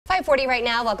5:40 right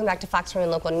now. Welcome back to Fox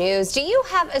 21 Local News. Do you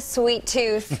have a sweet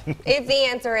tooth? If the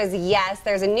answer is yes,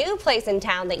 there's a new place in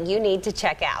town that you need to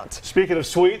check out. Speaking of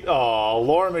sweet,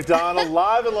 Lauren McDonald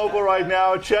live and local right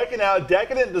now, checking out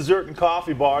Decadent Dessert and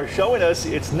Coffee Bar, showing us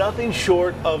it's nothing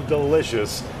short of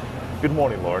delicious. Good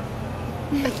morning, Lauren.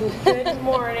 Good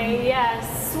morning.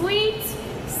 Yes, sweet,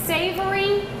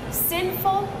 savory,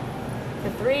 sinful.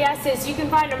 The 3 S's. You can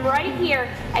find them right here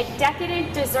at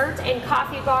Decadent Dessert and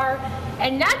Coffee Bar.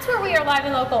 And that's where we are live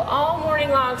and local all morning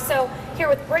long. So here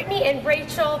with Brittany and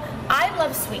Rachel, I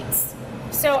love sweets.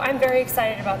 So I'm very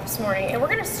excited about this morning. And we're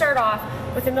going to start off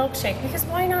with a milkshake because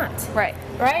why not? Right.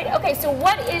 Right? Okay, so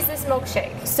what is this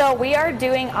milkshake? So we are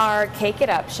doing our Cake It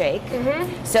Up shake.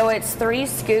 So it's 3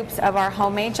 scoops of our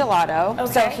homemade gelato.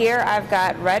 Okay. So here I've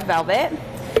got red velvet.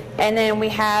 And then we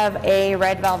have a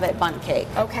red velvet bundt cake.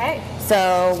 Okay.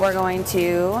 So we're going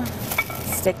to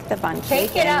stick the bundt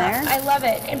cake in there. I love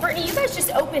it. And Brittany, you guys just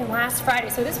opened last Friday,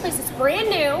 so this place is brand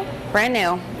new. Brand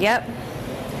new, yep.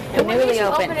 And when did Newly you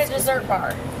opened. open a dessert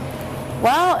bar?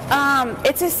 Well,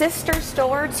 it's a sister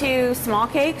store to Small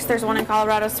Cakes. There's one in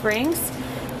Colorado Springs.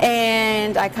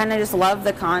 And I kind of just love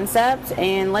the concept.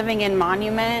 And living in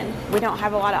Monument, we don't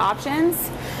have a lot of options.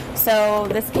 So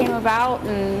this came about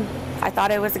and I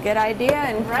thought it was a good idea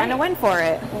and kind of went for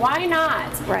it. Why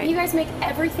not? Right. You guys make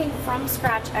everything from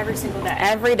scratch every single day.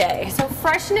 Every day. So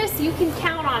freshness, you can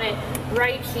count on it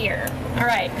right here. All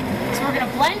right, so we're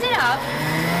gonna blend it up.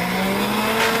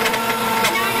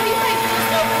 Now I know you guys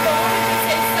just opened, but what would you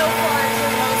say so far is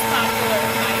your most popular?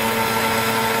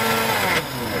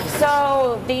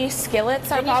 So the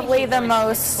skillets are probably the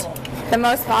most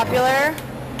popular.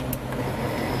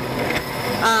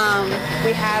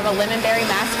 We have a lingonberry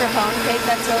mascarpone cake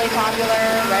that's really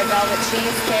popular, red velvet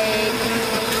cheesecake,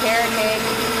 carrot cake.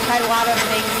 Had a lot of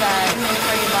things that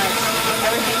pretty much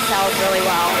everything sells really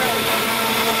well.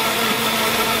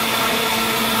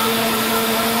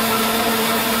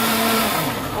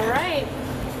 All right.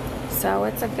 So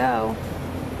it's a go.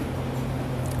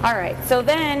 All right, so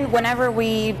then whenever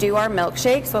we do our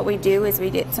milkshakes, what we do is we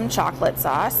get some chocolate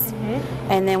sauce,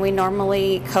 and then we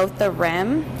normally coat the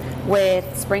rim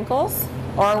with sprinkles,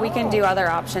 or we can do other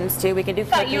options too. We can do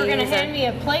cookies. Thought you were going to hand me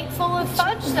a plate full of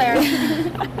fudge there.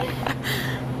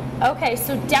 Okay,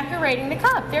 so decorating the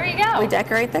cup. There you go. We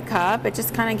decorate the cup. It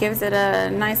just kind of gives it a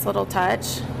nice little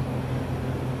touch.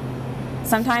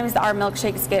 Sometimes our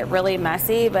milkshakes get really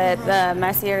messy, but the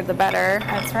messier the better.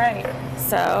 That's right.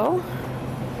 So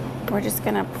we're just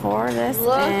going to pour this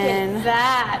Look in. at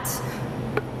that.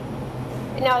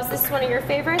 Now, is this one of your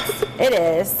favorites? It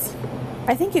is.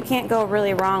 I think you can't go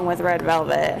really wrong with red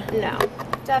velvet. No,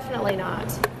 definitely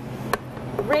not.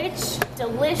 Rich,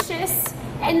 delicious,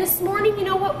 and this morning, you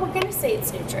know what? We're going to say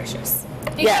it's nutritious.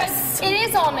 Because Yes. it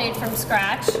is all made from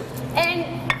scratch, and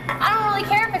I don't really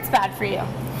care if it's bad for you.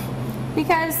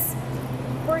 Because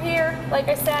we're here, like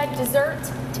I said, dessert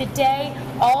today,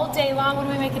 all day long. What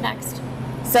are we making next?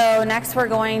 So next we're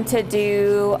going to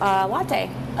do a latte,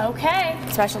 Okay.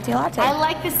 specialty latte. I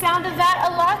like the sound of that,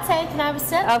 a latte. Can I have a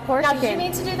sip? Of course now, you did can. you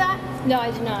mean to do that? No,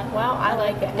 I do not. Well, I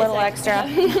like it. A little extra.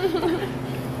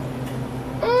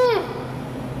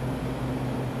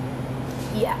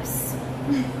 Yes.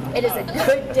 It is a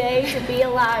good day to be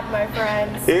alive, my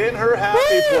friends. In her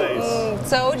happy place.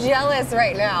 So jealous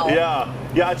right now.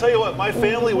 Yeah, I tell you what, my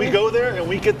family, we go there and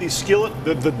we get the skillet,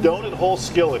 the donut hole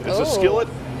skillet. It's a skillet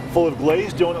full of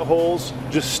glazed donut holes,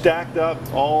 just stacked up,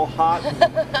 all hot,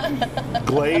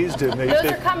 glazed. And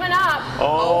Those are coming up.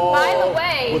 Oh, by the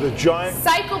way, with a giant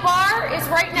Cycle Bar is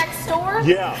right next door.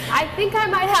 Yeah. I think I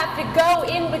might have to go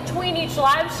in between each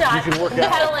live shot. You can work out.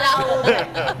 Pedal it out a little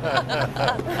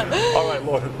bit. All right,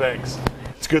 Lauren, thanks.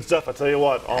 It's good stuff, I tell you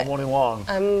what, all morning long.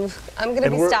 I'm going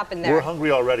to be stopping there. We're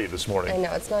hungry already this morning. I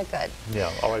know, it's not good. Yeah,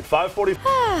 all right,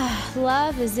 5:40.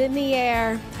 Love is in the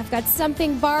air. I've got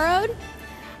something borrowed.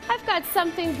 I've got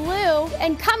something blue.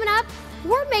 And coming up,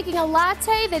 we're making a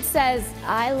latte that says,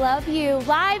 I love you.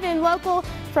 Live and local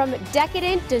from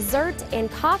Decadent Dessert and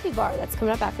Coffee Bar. That's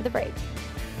coming up after the break.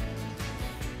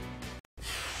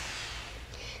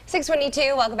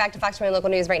 622, welcome back to Fox 21 Local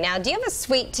News right now. Do you have a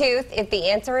sweet tooth? If the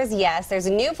answer is yes, there's a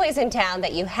new place in town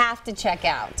that you have to check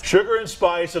out. Sugar and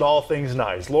spice and all things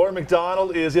nice. Lauren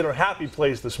McDonald is in her happy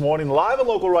place this morning, live and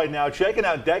local right now, checking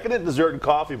out Decadent Dessert and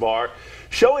Coffee Bar,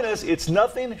 showing us it's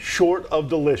nothing short of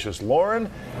delicious.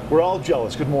 Lauren, we're all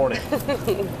jealous. Good morning.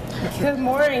 Good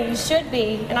morning. You should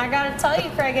be. And I got to tell you,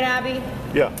 Craig and Abby,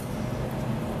 Yeah.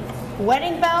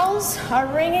 wedding bells are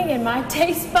ringing in my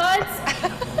taste buds.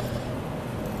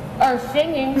 Are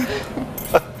singing.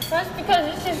 That's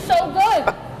because this is so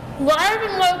good. Live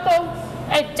and local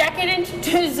a decadent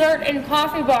dessert and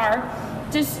coffee bar.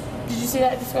 Just, did you see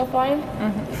that just go flying?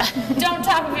 Mm-hmm. Don't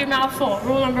talk with your mouth full.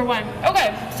 Rule number 1.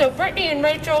 Okay, so Brittany and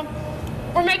Rachel,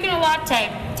 we're making a latte.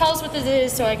 Tell us what this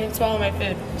is so I can swallow my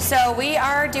food. So we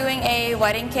are doing a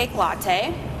wedding cake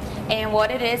latte. And what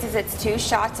it is it's 2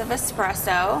 shots of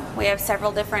espresso. We have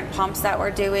several different pumps that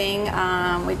we're doing.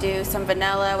 We do some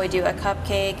vanilla, we do a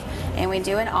cupcake, and we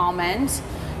do an almond.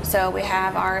 So we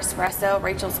have our espresso.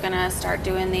 Rachel's gonna start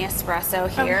doing the espresso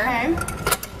here. Okay.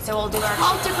 So we'll do our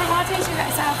 12 different lattes you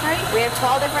guys have, right? We have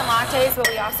 12 different lattes, but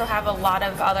we also have a lot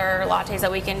of other lattes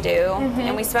that we can do.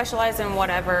 And we specialize in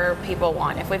whatever people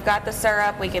want. If we've got the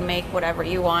syrup, we can make whatever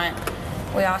you want.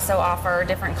 We also offer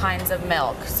different kinds of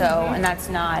milk, so and that's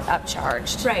not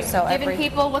upcharged. Right. So giving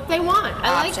people what they want.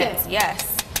 I like it.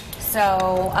 Yes.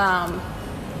 So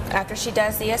after she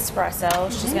does the espresso,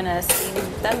 she's gonna steam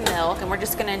the milk, and we're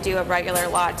just gonna do a regular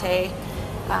latte,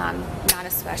 not a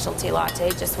specialty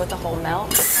latte, just with the whole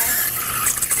milk.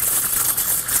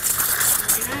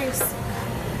 Very nice.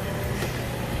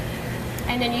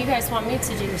 And then you guys want me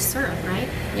to do the syrup, right?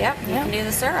 Yep. You can do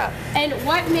the syrup. And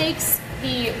what makes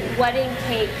the wedding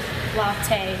cake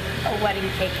latte a wedding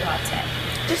cake latte?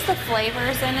 Just the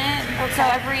flavors in it. Okay. So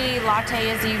every latte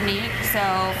is unique.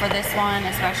 So for this one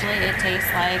especially, it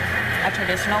tastes like a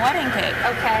traditional wedding cake.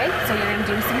 Okay. So you're going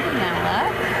to do some vanilla.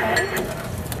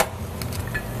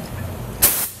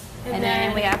 Okay. And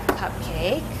then we have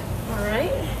cupcake. All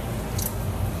right.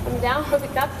 I'm down for the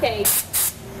cupcake.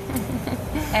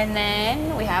 And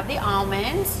then we have the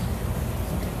almonds.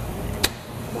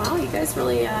 Wow, you guys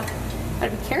really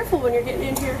gotta be careful when you're getting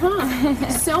in here, huh?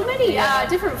 So many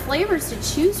different flavors to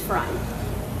choose from.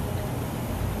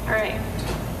 All right,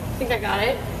 I think I got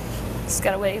it. Just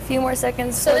gotta wait a few more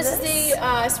seconds. So this is the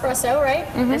espresso,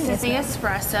 right? This is the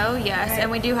espresso, yes. And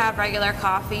we do have regular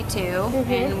coffee too.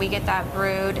 And we get that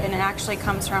brewed, and it actually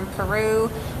comes from Peru,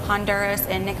 Honduras,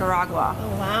 and Nicaragua. Oh,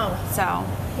 wow. So,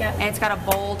 Yep. and it's got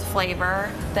a bold flavor.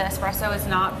 The espresso is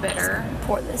not bitter.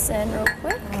 Pour this in real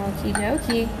quick. Okie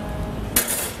dokie.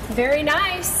 Very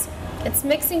nice. It's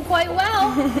mixing quite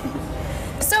well.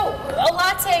 So a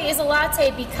latte is a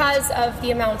latte because of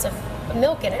the amount of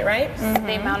milk in it, right?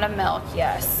 The amount of milk,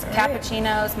 yes. Right.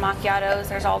 Cappuccinos, macchiatos,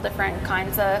 there's all different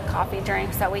kinds of coffee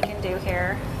drinks that we can do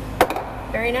here.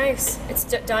 Very nice. It's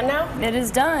done now? It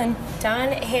is done.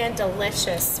 Done and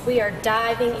delicious. We are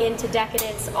diving into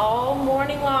decadence all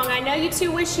morning long. I know you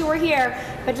two wish you were here,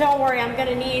 but don't worry, I'm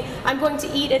going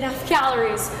to eat enough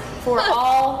calories for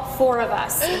all 4 of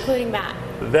us, including Matt.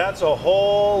 That's a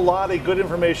whole lot of good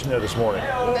information there this morning.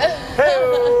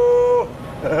 Hey-o!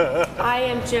 I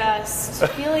am just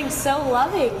feeling so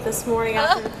loving this morning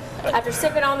after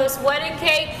sipping on this wedding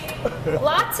cake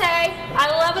latte.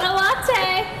 I love it, a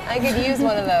latte. I could use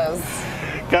one of those.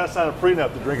 Gotta sign a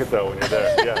prenup to drink it though when you're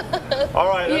there. Yeah. All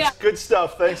right, that's good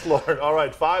stuff. Thanks, Lauren. All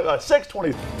right,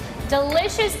 6:20.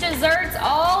 Delicious desserts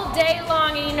all day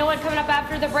long. And you know what, coming up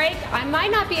after the break? I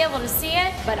might not be able to see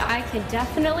it, but I can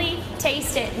definitely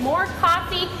taste it. More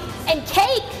coffee and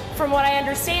cake, from what I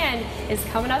understand, is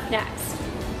coming up next.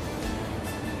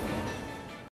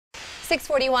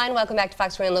 6:41, welcome back to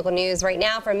Fox 21 Local News. Right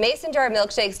now, from mason jar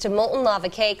milkshakes to molten lava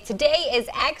cake, today is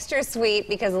extra sweet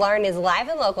because Lauren is live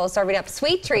and local serving up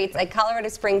sweet treats at Colorado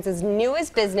Springs'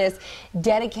 newest business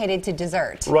dedicated to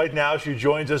dessert. Right now, she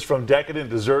joins us from Decadent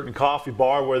Dessert and Coffee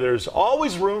Bar, where there's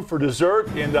always room for dessert.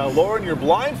 And Lauren, you're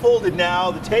blindfolded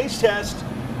now. The taste test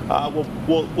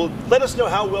will let us know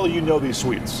how well you know these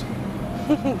sweets.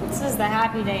 This is the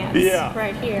happy dance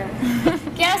right here.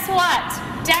 Guess what?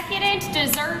 Decadent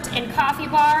Dessert and Coffee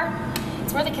Bar.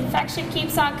 It's where the confection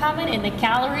keeps on coming and the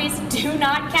calories do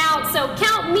not count. So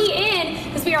count me in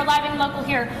because we are live and local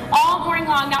here all morning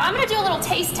long. Now I'm going to do a little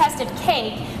taste test of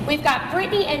cake. We've got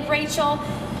Brittany and Rachel.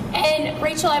 And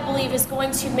Rachel, I believe, is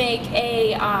going to make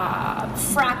a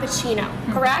Frappuccino,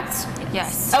 correct?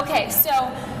 Yes. Okay, so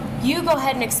you go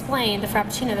ahead and explain the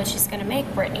Frappuccino that she's going to make,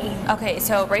 Brittany. Okay,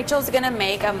 so Rachel's going to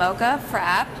make a mocha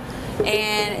frap,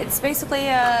 and it's basically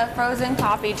a frozen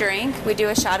coffee drink. We do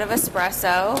a shot of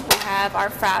espresso. We have our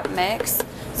frap mix.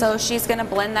 So she's going to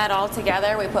blend that all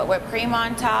together. We put whipped cream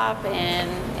on top, and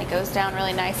it goes down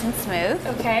really nice and smooth.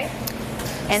 Okay.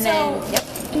 And then,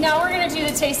 now we're going to do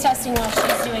the taste testing while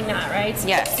she's doing that, right?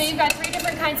 Yes. So you've got 3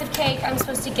 different kinds of cake. I'm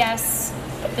supposed to guess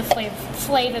the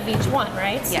flavor of each one,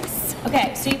 right? Yes.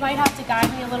 Okay, so you might have to guide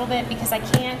me a little bit because I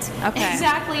can't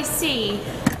exactly see.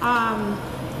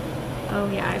 Oh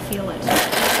yeah, I feel it.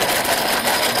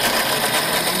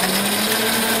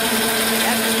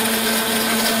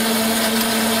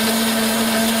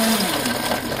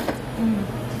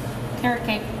 Carrot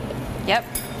cake. Yep.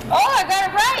 Oh, I got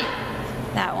it right.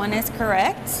 That one is correct.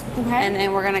 Okay. And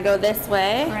then we're gonna go this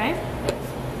way. All right.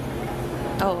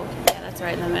 Oh, yeah, that's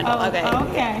right in the middle. Oh, okay.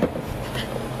 Okay.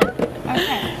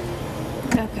 Okay.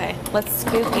 Okay, let's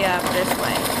scoop you up this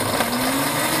way.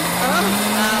 Oh,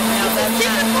 no, that's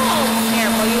not. Here,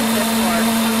 we'll use this fork.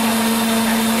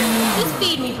 just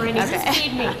feed me, Brittany. Okay. Just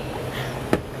feed me.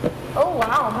 Oh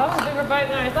wow, that was a bigger bite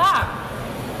than I thought.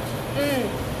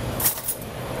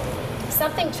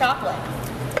 Something chocolate.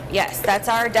 Yes, that's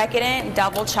our Decadent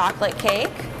double chocolate cake.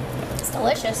 It's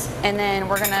delicious. And then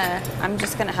I'm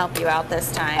just gonna help you out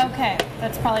this time. Okay,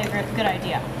 that's probably a good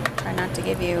idea. Try not to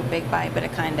give you a big bite, but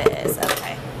it kind of is.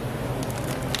 Okay.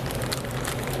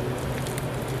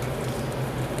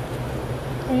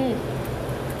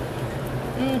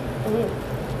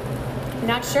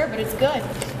 Not sure, but it's good.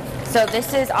 So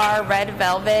this is our red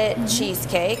velvet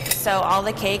cheesecake. So all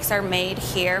the cakes are made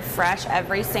here fresh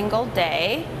every single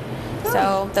day.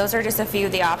 So those are just a few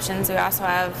of the options. We also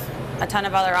have a ton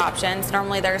of other options.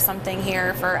 Normally there's something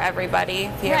here for everybody.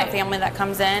 If you have a family that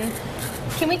comes in,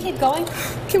 Can we keep going?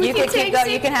 Can you can keep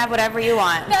going. You can have whatever you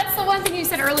want. That's the one thing you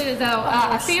said earlier, though.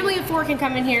 A family of 4 can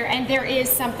come in here, and there is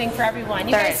something for everyone.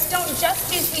 You guys don't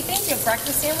just do sweet things. You have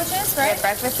breakfast sandwiches, right? We have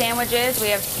breakfast sandwiches. We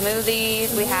have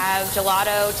smoothies. We have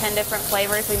gelato, 10 different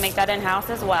flavors. We make that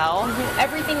in-house as well.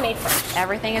 Everything made fresh.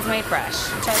 Everything is made fresh.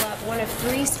 Which I love. One of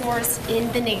 3 stores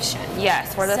in the nation.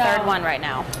 Yes, we're the third one right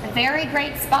now. A very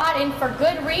great spot, and for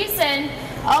good reason.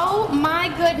 Oh my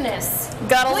goodness.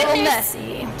 Got a little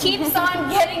messy. Keeps on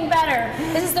getting better.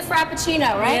 This is the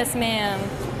Frappuccino, right? Yes, ma'am.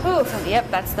 Oof.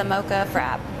 Yep, that's the mocha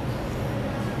frap.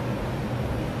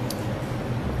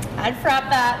 I'd frap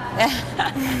that.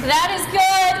 That is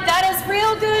good. That is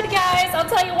real good, guys. I'll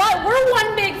tell you what, we're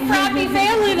one big frappy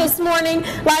family this morning.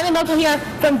 Live and local here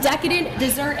from Decadent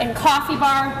Dessert and Coffee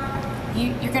Bar.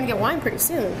 You're going to get wine pretty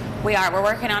soon. We are. We're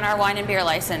working on our wine and beer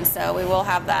license, so we will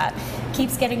have that.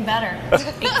 Keeps getting better.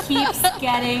 It keeps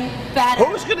getting better.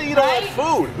 Who's going to eat all that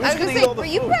food? Who's going to eat all the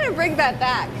food? You better bring that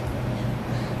back.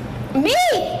 Me?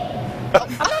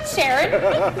 I'm not sharing.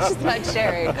 She's not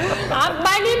sharing.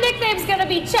 My new nickname's going to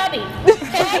be Chubby.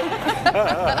 Okay?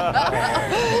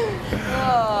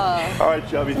 All right,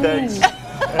 Chubby, thanks.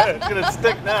 It's going to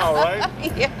stick now, right?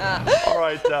 Yeah. All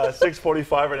right,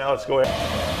 6:45 right now. Let's go ahead.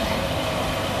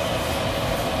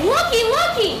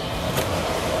 Looky!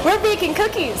 We're baking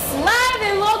cookies. Live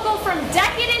and local from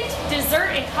Decadent Dessert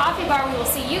and Coffee Bar. We will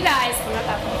see you guys when we're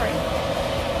back from break.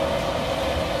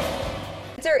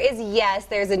 The answer is yes.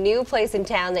 There's a new place in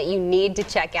town that you need to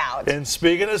check out. And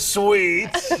speaking of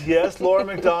sweets, yes, Laura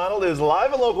McDonald is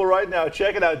live and local right now.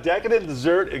 Check it out, Decadent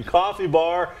Dessert and Coffee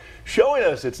Bar, showing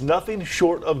us it's nothing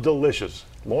short of delicious.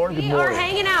 Lauren, good morning. We are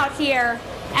hanging out here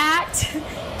at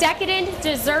Decadent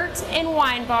Dessert and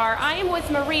Wine Bar. I am with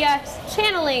Maria,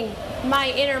 channeling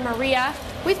my inner Maria.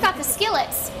 We've got the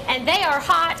skillets, and they are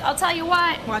hot. I'll tell you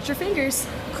what. Watch your fingers.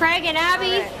 Craig and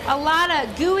Abby, a lot of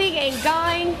gooing and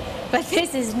gawing, but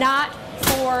this is not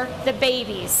for the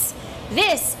babies.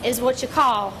 This is what you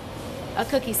call a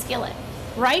cookie skillet.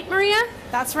 Right, Maria?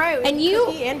 That's right. And you,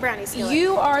 cookie and brownie skillet.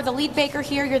 You are the lead baker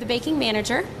here. You're the baking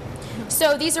manager.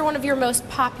 So these are one of your most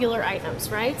popular items,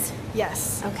 right?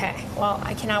 Yes. Okay. Well,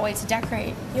 I cannot wait to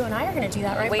decorate. You and I are going to do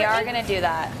that, right? We are going to do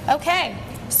that. Okay.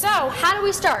 So how do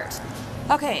we start?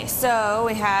 Okay, so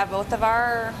we have both of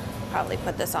our, probably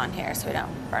put this on here so we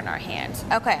don't burn our hands.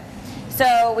 Okay,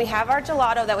 so we have our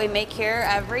gelato that we make here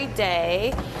every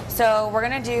day. So we're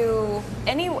gonna do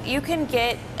you can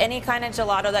get any kind of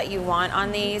gelato that you want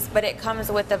on these, but it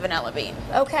comes with the vanilla bean.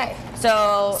 Okay.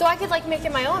 So I could like make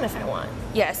it my own if I want.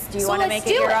 Yes, do you So want to let's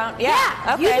make it do your it. own?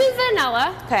 Yeah. Okay. You do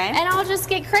vanilla. Okay. And I'll just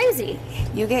get crazy.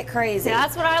 You get crazy.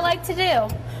 That's what I like to do.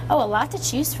 Oh, a lot to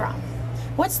choose from.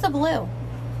 What's the blue?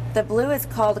 The blue is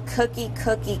called Cookie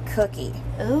Cookie Cookie.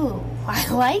 Ooh, I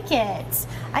like it.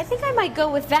 I think I might go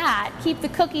with that. Keep the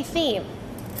cookie theme.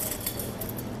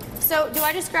 So, do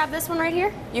I just grab this one right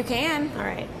here? You can. All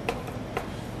right.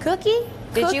 Cookie?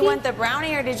 Did you want the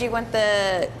brownie or did you want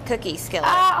the cookie skillet?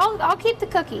 I'll keep the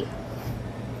cookie.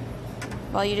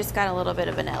 Well, you just got a little bit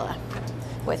of vanilla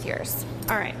with yours.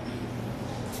 All right.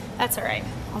 That's all right.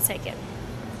 I'll take it.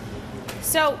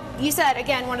 So, you said,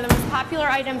 again, one of the most popular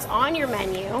items on your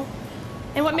menu.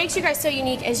 And what makes you guys so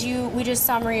unique is we just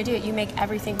saw Maria do it. You make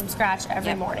everything from scratch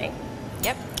every morning.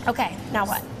 Yep. Okay, now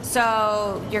what?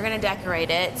 So you're gonna decorate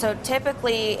it. So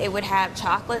typically it would have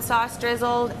chocolate sauce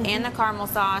drizzled and the caramel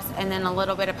sauce and then a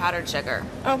little bit of powdered sugar.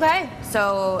 Okay.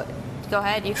 So go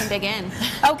ahead, you can dig in.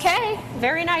 Okay,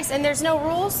 very nice. And there's no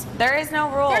rules? There is no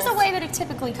rules. There's a way that it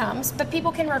typically comes, but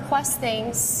people can request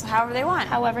things however they want.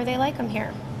 However they like them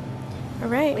here. All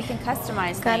right. We can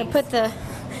customize Gotta things. put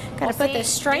the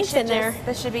strength in there.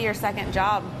 This should be your second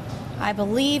job. I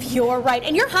believe you're right.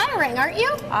 And you're hiring, aren't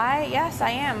you? Yes, I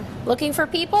am. Looking for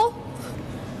people?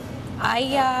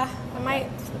 I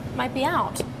might be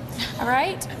out. All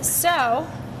right. So,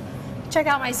 check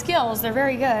out my skills. They're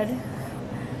very good.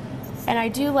 And I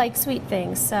do like sweet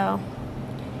things, so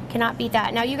cannot beat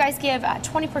that. Now, you guys give a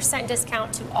 20%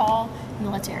 discount to all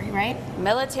military, right?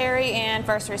 Military and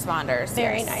first responders.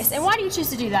 Very yes. nice. And why do you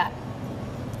choose to do that?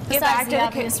 Give back to the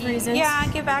obvious reasons. Yeah,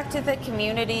 give back to the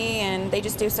community, and they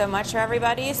just do so much for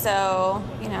everybody, so,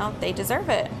 you know, they deserve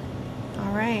it.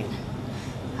 All right.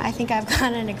 I think I've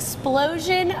got an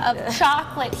explosion of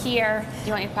chocolate here. Do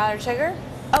you want your powdered sugar?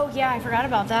 Oh, yeah, I forgot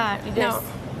about that. You just,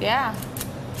 yeah.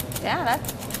 Yeah,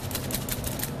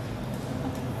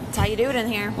 that's how you do it in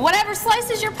here. Whatever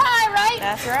slices your pie, right?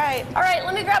 That's right. All right,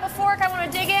 let me grab a fork. I want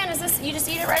to dig in. Is this, you just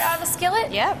eat it right out of the skillet?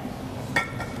 Yep.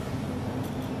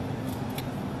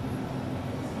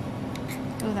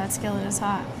 Oh, that skillet is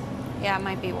hot. Yeah, it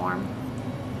might be warm.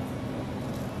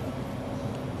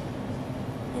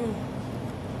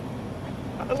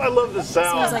 I love the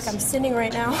sound. Smells like I'm sinning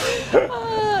right now.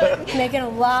 Making a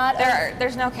lot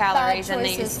There's no calories in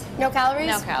choices. these. No calories?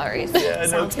 No calories. Yeah,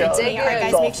 Sounds no good to me. calories. All right, guys,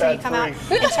 It's all make sure you come out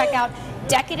fat-free. and check out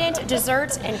Decadent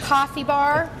Desserts and Coffee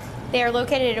Bar. They are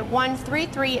located at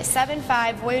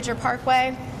 13375 Voyager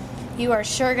Parkway. You are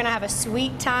sure going to have a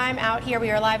sweet time out here.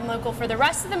 We are live and local for the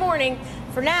rest of the morning.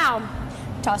 For now,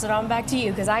 toss it on back to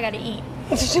you because I got to eat.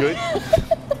 Good.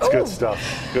 It's good stuff.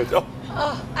 Good. Oh.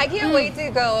 Oh, I can't wait to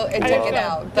go and check it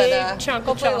out. Big But chunk of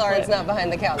hopefully chocolate. Lauren's not behind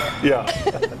the counter. Yeah.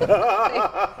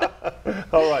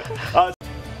 All right.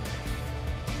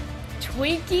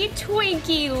 Twinkie,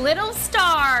 Twinkie, little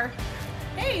star.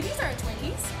 Hey, these aren't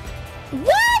Twinkies.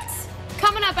 What?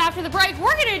 Coming up after the break,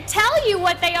 we're going to tell you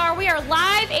what they are. We are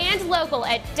live and local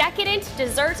at Decadent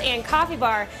Desserts and Coffee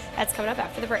Bar. That's coming up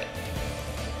after the break.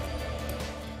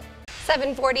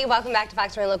 7:40. Welcome back to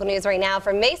Fox 21 Local News right now.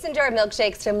 From mason jar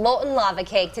milkshakes to molten lava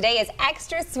cake, today is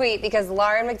extra sweet because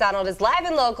Lauren McDonald is live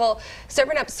and local,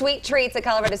 serving up sweet treats at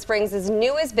Colorado Springs'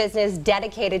 newest business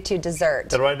dedicated to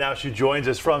dessert. And right now she joins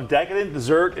us from Decadent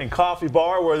Dessert and Coffee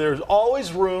Bar, where there's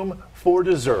always room for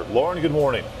dessert. Lauren, good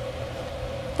morning.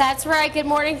 That's right. Good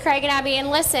morning, Craig and Abby. And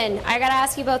listen, I got to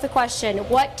ask you both a question.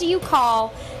 What do you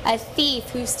call a thief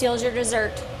who steals your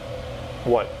dessert?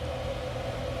 What?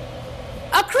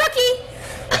 A crookie.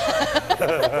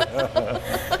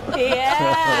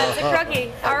 Yeah, it's a crookie.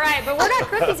 All right, but we're not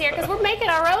crookies here because we're making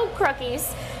our own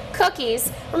cookies.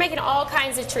 We're making all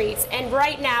kinds of treats. And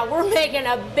right now, we're making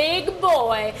a big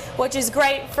boy, which is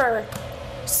great for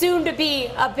soon to be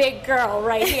a big girl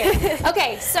right here.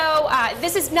 Okay, so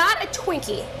this is not a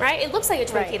Twinkie, right? It looks like a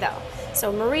Twinkie, though.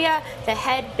 So Maria, the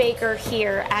head baker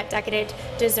here at Decadent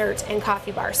Dessert and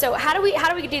Coffee Bar. So how do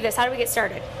we do this? How do we get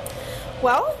started?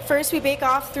 Well, first we bake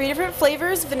off 3 different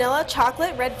flavors: vanilla,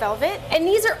 chocolate, red velvet. And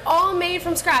these are all made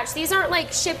from scratch. These aren't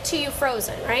like shipped to you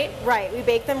frozen, right? Right, we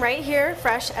bake them right here,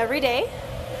 fresh every day.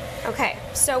 Okay,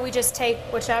 so we just take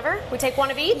whichever. We take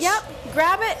one of each? Yep,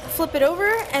 grab it, flip it over,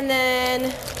 and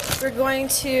then we're going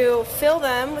to fill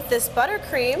them with this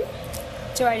buttercream.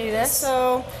 Do I do this?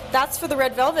 So that's for the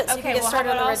red velvet, so you Okay, can get well,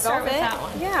 started how on the about red I'll start with velvet. that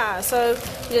one? Yeah, so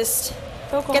you just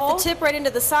Poke a get hole? the tip right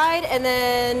into the side, and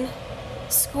then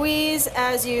squeeze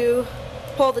as you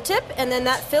pull the tip, and then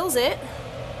that fills it.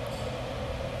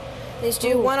 You just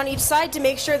do one on each side to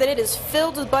make sure that it is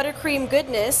filled with buttercream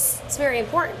goodness. It's very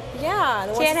important. Yeah,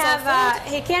 and once Can't it's all have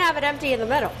filled, you can't have it empty in the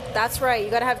middle. that's right.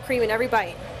 You got to have cream in every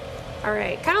bite. All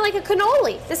right, kind of like a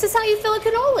cannoli. This is how you fill a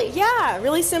cannoli. Yeah,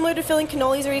 really similar to filling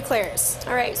cannolis or eclairs.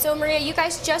 All right, so Maria, you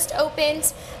guys just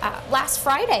opened last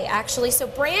Friday, actually, so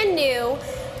brand new.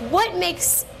 What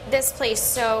makes this place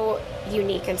so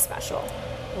unique and special?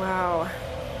 Wow.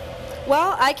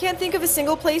 Well, I can't think of a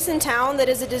single place in town that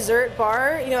is a dessert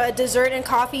bar, you know, a dessert and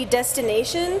coffee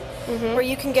destination where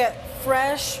you can get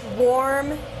fresh,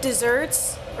 warm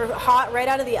desserts or hot right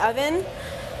out of the oven.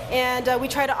 And we're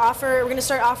going to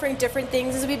start offering different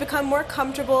things as we become more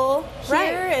comfortable here.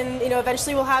 Right. And, you know,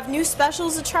 eventually we'll have new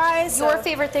specials to try. So Your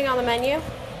favorite thing on the menu?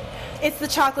 it's the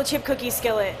chocolate chip cookie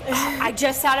skillet. I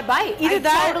just had a bite. Either I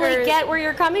that totally or get where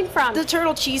you're coming from. The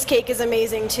turtle cheesecake is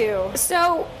amazing too.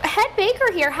 So, head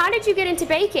baker here, how did you get into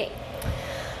baking?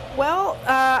 Well,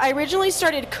 I originally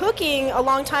started cooking a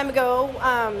long time ago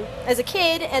as a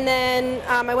kid, and then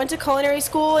I went to culinary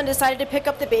school and decided to pick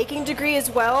up the baking degree as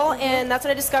well, and that's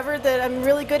when I discovered that I'm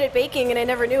really good at baking, and I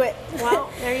never knew it. Well,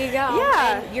 there you go.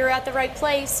 Yeah. And you're at the right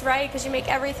place, right? Because you make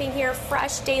everything here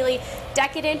fresh, daily,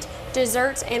 Decadent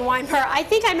Desserts and Wine Bar. I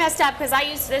think I messed up because I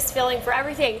used this filling for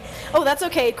everything. Oh, that's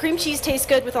okay. Cream cheese tastes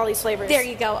good with all these flavors. There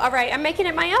you go. All right, I'm making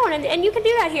it my own, and you can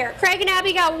do that here. Craig and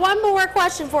Abby got one more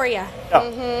question for you.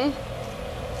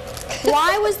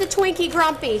 Why was the Twinkie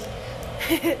grumpy?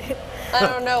 I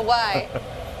don't know why.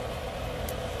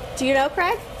 Do you know,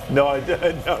 Craig? No, I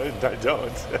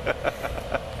don't.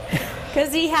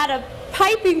 Because he had a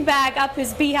piping bag up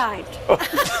his behind. I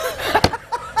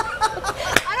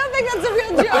don't think that's a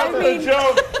real joke. That's a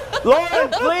joke. Lauren,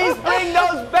 please bring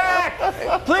those back.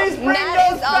 Please bring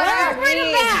those back. Bring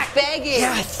them back. Begging.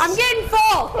 Yes. I'm getting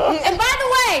full. And by the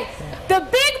way, the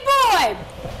big boy,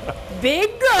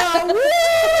 big girl. Woo!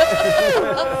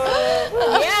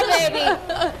 Yeah, baby.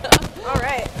 All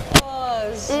right.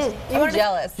 Oh, I'm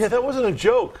jealous. Yeah, that wasn't a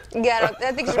joke. Yeah,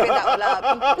 I think you should make that one up.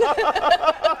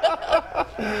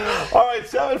 All right,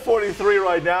 7:43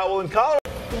 right now. Well, in Colorado.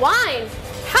 Wine.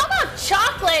 How about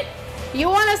chocolate? You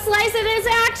want a slice of this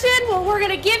action? Well, we're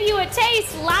going to give you a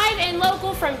taste live and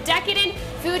local from Decadent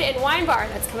Food and Wine Bar.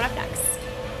 That's coming up next.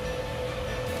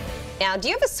 Now, do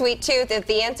you have a sweet tooth? If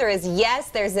the answer is yes,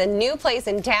 there's a new place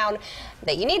in town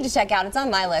that you need to check out. It's on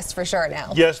my list for sure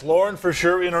now. Yes, Lauren for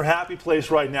sure in her happy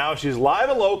place right now. She's live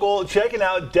and local, checking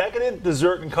out Decadent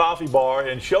Dessert and Coffee Bar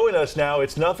and showing us now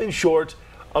it's nothing short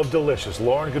of delicious.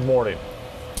 Lauren, good morning.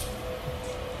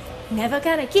 Never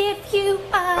gonna give you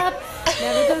up.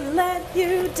 Never gonna let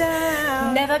you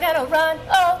down. Never gonna run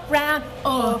around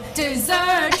or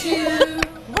desert you.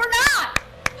 We're not.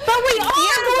 But we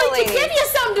are going to give you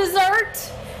some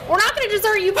dessert. We're not going to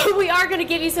desert you, but we are going to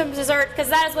give you some dessert because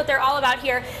that is what they're all about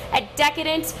here at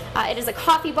Decadent. It is a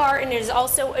coffee bar and it is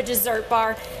also a dessert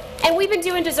bar. And we've been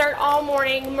doing dessert all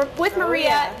morning with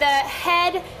Maria, the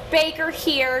head baker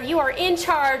here. You are in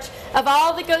charge of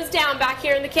all that goes down back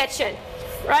here in the kitchen,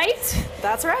 right?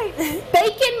 That's right.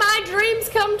 Baking my dreams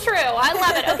come true. I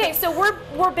love it. Okay, so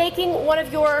we're baking one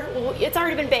of your, it's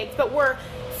already been baked, but we're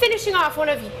finishing off one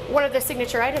of the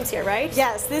signature items here, right?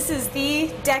 Yes, this is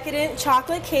the Decadent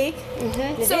chocolate cake.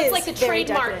 So it's like the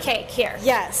trademark cake here.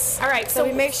 Yes. All right, So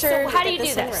we make sure. So how do you to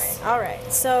do get this? Right. All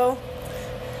right. So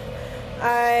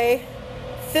I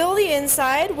fill the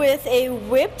inside with a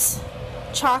whipped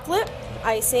chocolate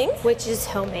icing, Which is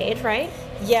homemade, right?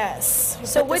 Yes.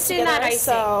 So what's in that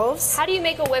icing? How do you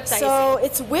make a whipped icing? So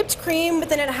it's whipped cream, but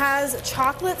then it has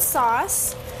chocolate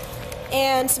sauce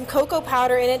and some cocoa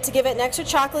powder in it to give it an extra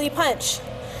chocolatey punch.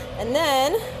 And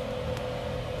then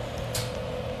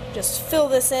just fill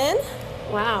this in.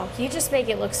 Wow, you just make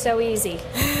it look so easy.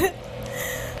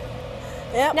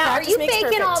 Yep, Now, are you baking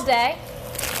perfect. all day?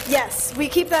 Yes, we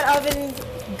keep that oven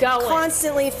Going.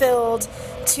 constantly filled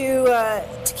to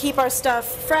keep our stuff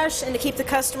fresh and to keep the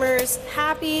customers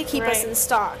happy, keep us Right. in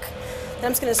stock. And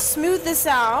I'm just going to smooth this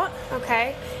out.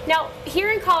 Okay. Now,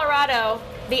 here in Colorado,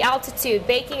 the altitude,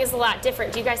 baking is a lot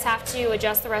different. Do you guys have to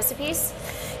adjust the recipes?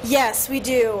 Yes, we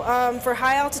do. For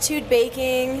high altitude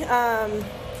baking,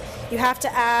 you have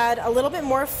to add a little bit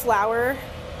more flour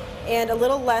and a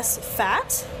little less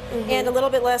fat and a little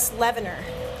bit less leavener.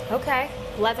 Okay.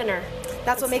 Leavener.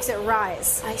 That's what makes it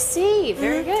rise. I see.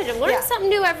 Very good. I'm learning Yeah. something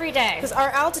new every day. Because our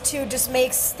altitude just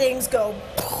makes things go.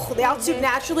 The altitude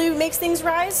naturally makes things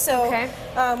rise, so Okay.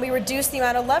 we reduce the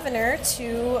amount of leavener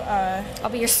to. I'll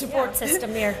be your support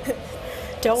system here.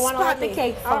 Don't want to let the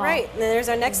cake fall. All right, and then there's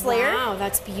our next layer. Wow,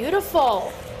 that's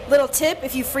beautiful. Little tip: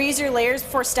 if you freeze your layers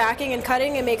before stacking and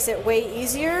cutting, it makes it way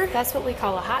easier. That's what we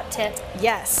call a hot tip at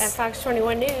Yes.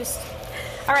 FOX21 News.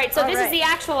 All right, so All this right. is the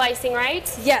actual icing, right?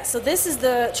 Yes. So this is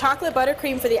the chocolate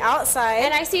buttercream for the outside.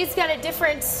 And I see it's got a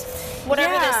different,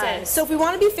 whatever this is. So if we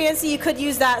want to be fancy, you could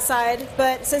use that side,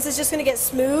 but since it's just going to get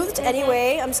smoothed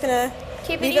anyway, I'm just going to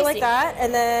Keep it leave it like easy. that,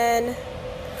 and then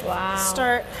Wow.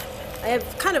 start. I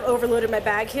have kind of overloaded my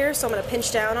bag here, so I'm going to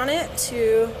pinch down on it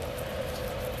to.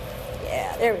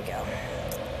 Yeah, there we go.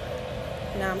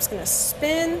 Now I'm just going to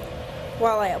spin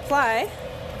while I apply.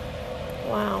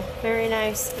 Wow, very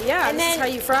nice. Yeah, and this then is how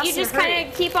you frost you in a just hurry. kind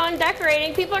of keep on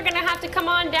decorating. People are going to have to come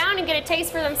on down and get a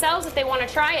taste for themselves if they want to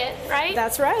try it, right?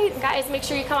 That's right. Guys, make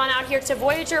sure you come on out here to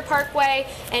Voyager Parkway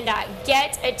and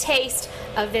get a taste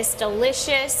of this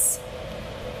delicious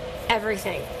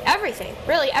everything. Everything.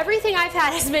 Really, everything I've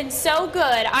had has been so good.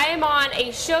 I am on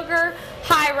a sugar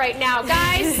high right now.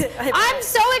 Guys, I'm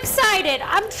so excited.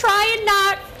 I'm trying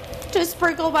not to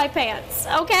sprinkle my pants,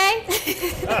 okay?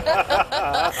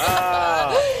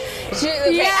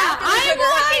 Yeah, I am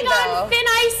working on thin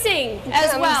icing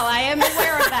as well. I am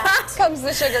aware of that. Comes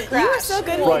the sugar crash. You are so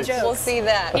good Right. with jokes. We'll see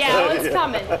that. Yeah, it's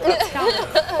coming. It's coming.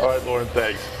 All right, Lauren,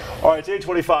 thanks. All right, it's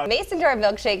 8:25. Mason jar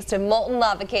milkshakes to molten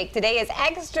lava cake. Today is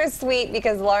extra sweet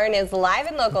because Lauren is live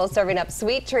and local serving up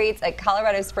sweet treats at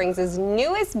Colorado Springs'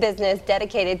 newest business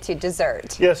dedicated to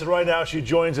dessert. Yes, and right now she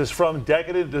joins us from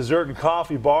Decadent Dessert and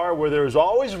Coffee Bar, where there is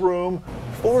always room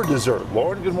for dessert.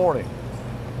 Lauren, good morning.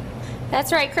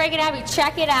 That's right, Craig and Abby,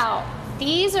 check it out.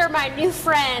 These are my new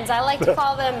friends. I like to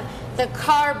call them the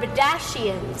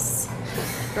Kardashians,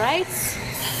 right?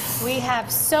 We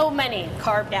have so many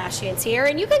Kardashians here,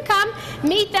 and you can come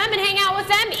meet them and hang out with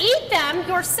them, eat them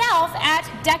yourself at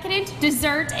Decadent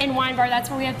Dessert and Wine Bar. That's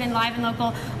where we have been live and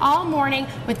local all morning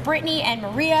with Brittany and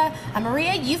Maria.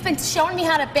 Maria, you've been showing me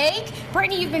how to bake.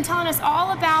 Brittany, you've been telling us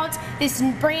all about this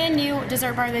brand new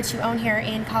dessert bar that you own here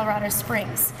in Colorado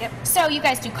Springs. Yep. So you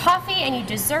guys do coffee and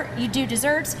you do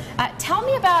desserts. Tell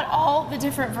me about all the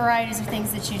different varieties of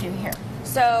things that you do here.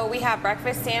 So we have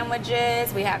breakfast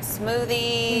sandwiches, we have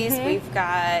smoothies, we've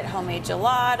got homemade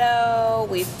gelato,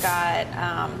 we've got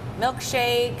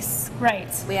milkshakes. Right.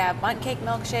 We have bundt cake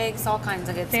milkshakes, all kinds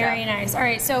of good stuff. Very nice. All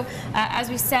right, so as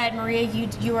we said, Maria,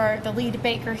 you are the lead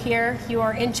baker here. You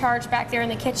are in charge back there in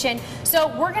the kitchen. So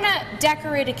we're gonna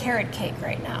decorate a carrot cake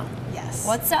right now. Yes.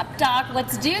 What's up, Doc?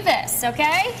 Let's do this,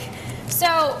 okay?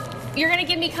 So you're gonna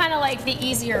give me kind of like the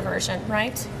easier version,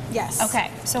 right? Yes.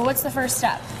 Okay, so what's the first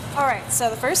step? All right, so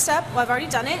the first step, well, I've already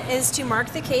done it, is to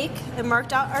mark the cake and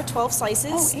marked out our 12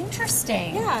 slices. Oh,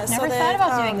 interesting. Yeah, Never so thought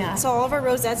about doing that. So all of our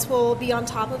rosettes will be on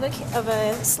top of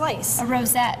a slice. A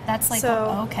rosette, that's like,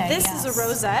 So okay, this yes. is a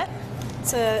rosette.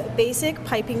 It's a basic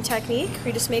piping technique where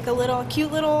you just make a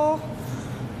cute little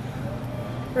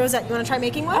rosette. You want to try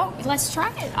making one? Oh, let's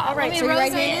try it. All right, so you're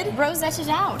right-handed? Rosette it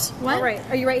out. What? All right,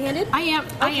 are you right-handed? I am,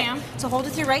 I Okay. am. So hold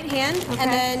with your right hand Okay. and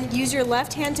then use your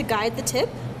left hand to guide the tip.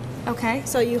 Okay.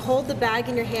 So you hold the bag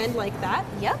in your hand like that.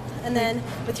 Yep. And then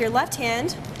with your left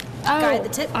hand, guide the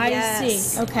tip. I Yes.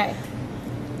 see. Okay.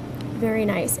 Very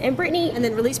nice. And Brittany. And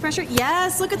then release pressure.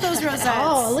 Yes, look at those rosettes.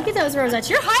 Oh, look at those rosettes.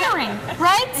 You're hiring,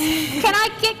 right? Can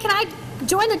I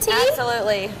join the team?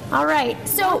 Absolutely. All right.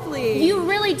 So Lovely. you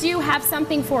really do have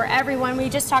something for everyone. We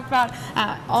just talked about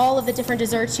all of the different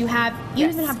desserts you have. You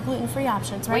Yes. even have gluten-free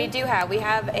options, right? We do have. We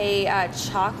have a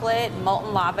chocolate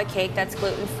molten lava cake that's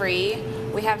gluten-free.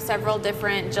 We have several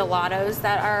different gelatos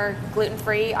that are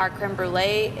gluten-free. Our creme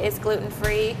brulee is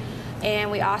gluten-free.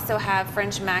 And we also have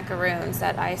French macaroons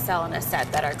that I sell in a set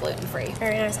that are gluten-free.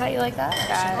 Very nice. How do you like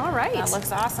that? All right. That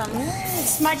looks awesome.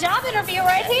 It's my job interview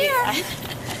right here.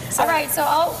 All right, so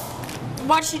I'll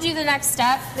watch you do the next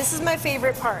step. This is my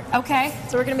favorite part. Okay.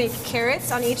 So we're gonna make carrots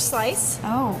on each slice.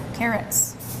 Oh,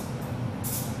 carrots.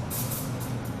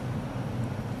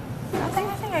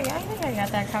 I think I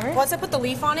got that covered. Once I put the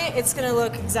leaf on it, it's gonna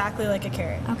look exactly like a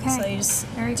carrot. Okay. So you just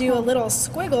Very do cool. a little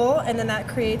squiggle, and then that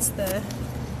creates the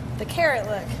carrot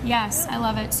look. Yes, I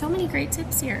love it. So many great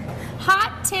tips here.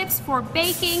 Hot tips for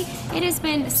baking. It has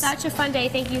been such a fun day.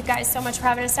 Thank you guys so much for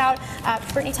having us out.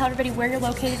 Brittany, tell everybody where you're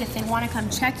located if they want to come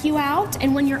check you out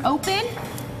and when you're open.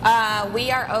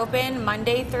 We are open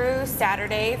Monday through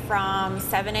Saturday from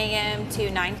 7 a.m.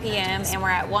 to 9 p.m. and we're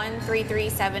at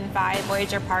 13375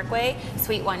 Voyager Parkway,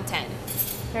 Suite 110.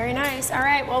 Very nice. All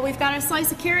right, well, we've got a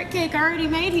slice of carrot cake already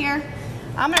made here.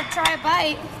 I'm going to try a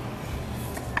bite.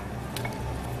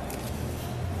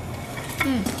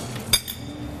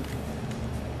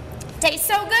 Tastes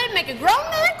so good, make a grown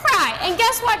man cry. And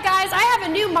guess what, guys? I have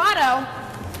a new motto.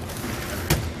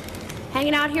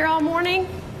 Hanging out here all morning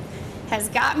has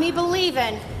got me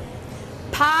believing.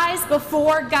 Pies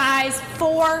before guys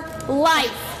for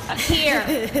life here.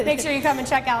 Make sure you come and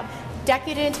check out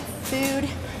Decadent Food,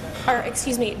 or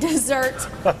excuse me, Dessert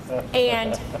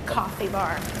and Coffee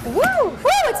Bar. Woo! Woo!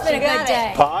 It's been a good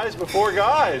day. Pies before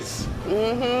guys.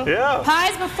 Mm-hmm. Yeah.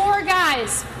 Pies before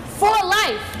guys for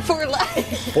life. For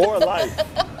life. For life.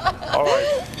 All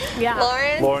right. Yeah.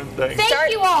 Lauren, thanks.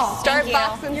 Thank you all. Start Thank you.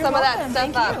 boxing You're some welcome. of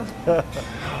that stuff up.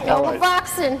 No All right.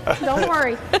 boxing. Don't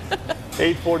worry.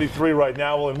 8:43 right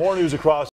now. Well, in more news across